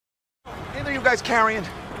you guys carrying?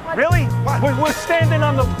 Really? What? We're standing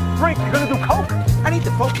on the brink. You're gonna do coke? I need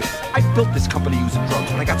to focus. I built this company using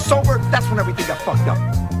drugs. When I got sober, that's when everything got fucked up.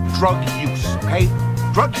 Drug use, okay?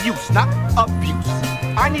 Drug use, not abuse.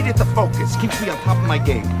 I needed to focus. Keeps me on top of my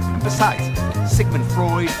game. And besides, Sigmund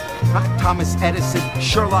Freud, Thomas Edison,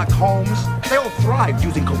 Sherlock Holmes, they all thrived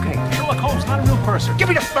using cocaine. Sherlock Holmes, not a real person. Give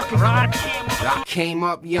me the fucking rod. I came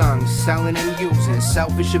up young, selling and using,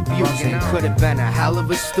 selfish abusing. Could have been a hell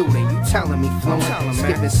of a student. You telling me fluent?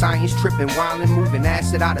 Skipping science, tripping, wildin', moving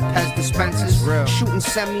acid out of Pez dispensers. Shooting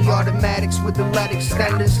semi-automatics with the lead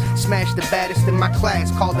extenders. Smashed the baddest in my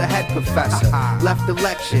class, called the head professor. Left the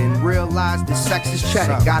lecture and realized that sex is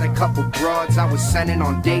cheddar. Got a couple broads I was sending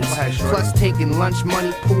on dates. Plus taking lunch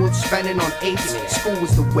money, pooled, spending on apes. School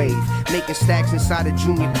was the wave, making stacks inside a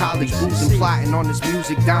junior college. Boozing, plotting on this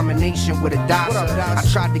music domination with a doctor. I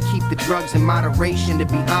tried to keep the drugs in moderation, to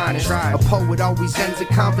be honest. A poet always ends a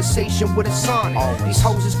conversation with a sonnet. These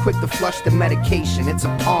hoes is quick to flush the medication, it's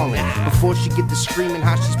appalling. Before she get to screaming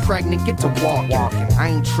how she's pregnant, get to walking. I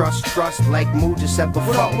ain't trust like Muja said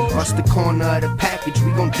before. Us the corner of the package,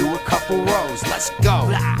 we gon' do a couple rows. Let's go.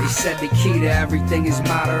 They said the key to everything is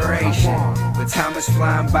moderation, but time is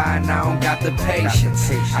flying by and I don't got the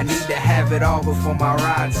patience. I need to have it all before my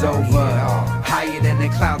ride's over. Higher than the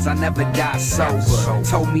clouds, I never die sober.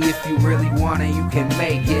 Told me if you really want it, you can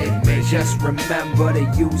make it. Just remember to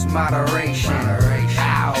use moderation.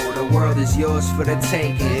 Ow, the world is yours for the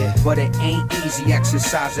taking, but it ain't easy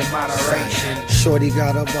exercising moderation. Shorty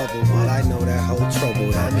got a bubble, but I know that whole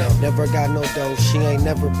trouble. I know. Never got no dough, she ain't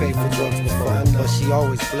never paid for drugs before. But she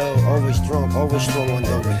always blow, always drunk, always strong on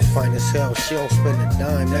dope. Fine as hell, she don't spend a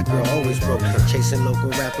dime, that girl always broke. Chasing local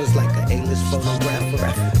rappers like an A-list photographer.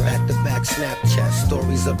 Back to back Snapchat,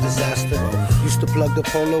 stories of disaster. Used to plug the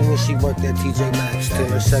polo when she worked at TJ Maxx. Till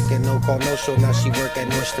her second no call, no show, now she work at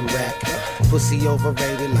Nordstrom Rack. Pussy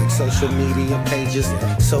overrated like social media pages.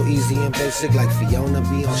 So easy and basic like Fiona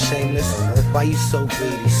be on Shameless. Why you so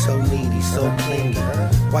greedy, so needy, so clingy?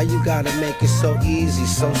 Why you gotta make it so easy,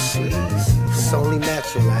 so sweet? It's only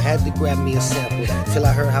natural, I had to grab me a sample till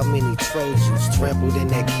I heard how many Trojans trampled in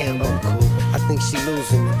that Camel. I think she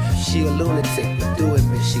losing it, she a lunatic, but do it,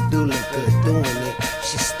 bitch, she do look good doing it.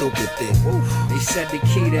 She stupid thick. They said the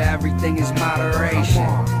key to everything is moderation,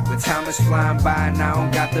 but time is flying by and I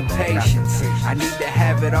don't got the patience. I need to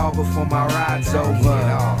have it all before my ride's over.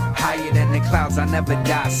 Higher than the clouds, I never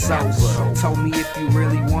die sober. Told me if you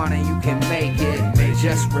really want it, you can make it.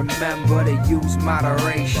 Just remember to use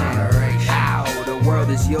moderation. Ow, the world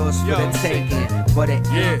is yours for the taking, but it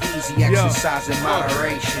ain't easy exercising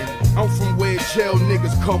moderation. I'm from where jail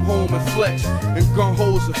niggas come home and flex, and gun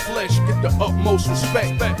holes of flesh get the utmost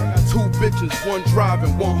respect. Two bitches, one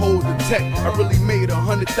driving, one holding tech. I really made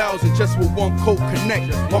 100,000 just with one coke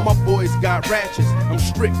connect. All my boys got ratchets, I'm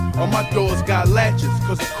strict. All my doors got latches,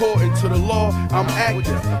 cause according to the law, I'm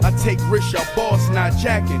active. I take risks, y'all boss not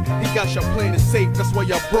jacking. He got y'all playing it safe, that's why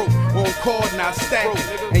y'all broke. On card, not stacking.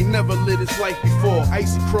 Ain't never lived this life before.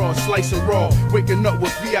 Icy cross, slicing raw. Waking up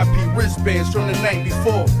with VIP wristbands from the night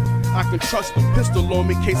before. I can trust them, pistol on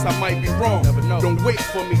me in case I might be wrong. Don't wait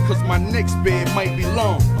for me, cause my next bed might be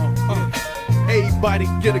long. Everybody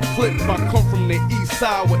get a clip. I come from the east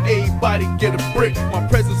side where everybody get a brick. My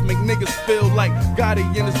presence make niggas feel like Gotti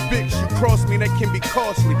in this bitch. You cross me, that can be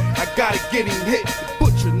costly. I gotta get him hit.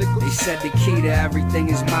 Butcher, nigga. They said the key to everything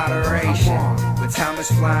is moderation, but time is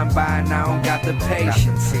flying by and I don't got the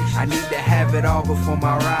patience. I need to have it all before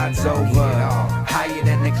my ride's over. Higher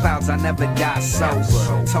than the clouds, I never die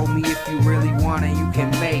sober. Told me if you really want it, you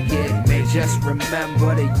can make it. Just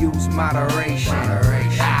remember to use moderation.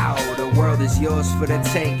 Ow, the world is yours for the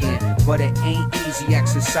taking, but it ain't easy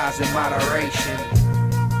exercising moderation.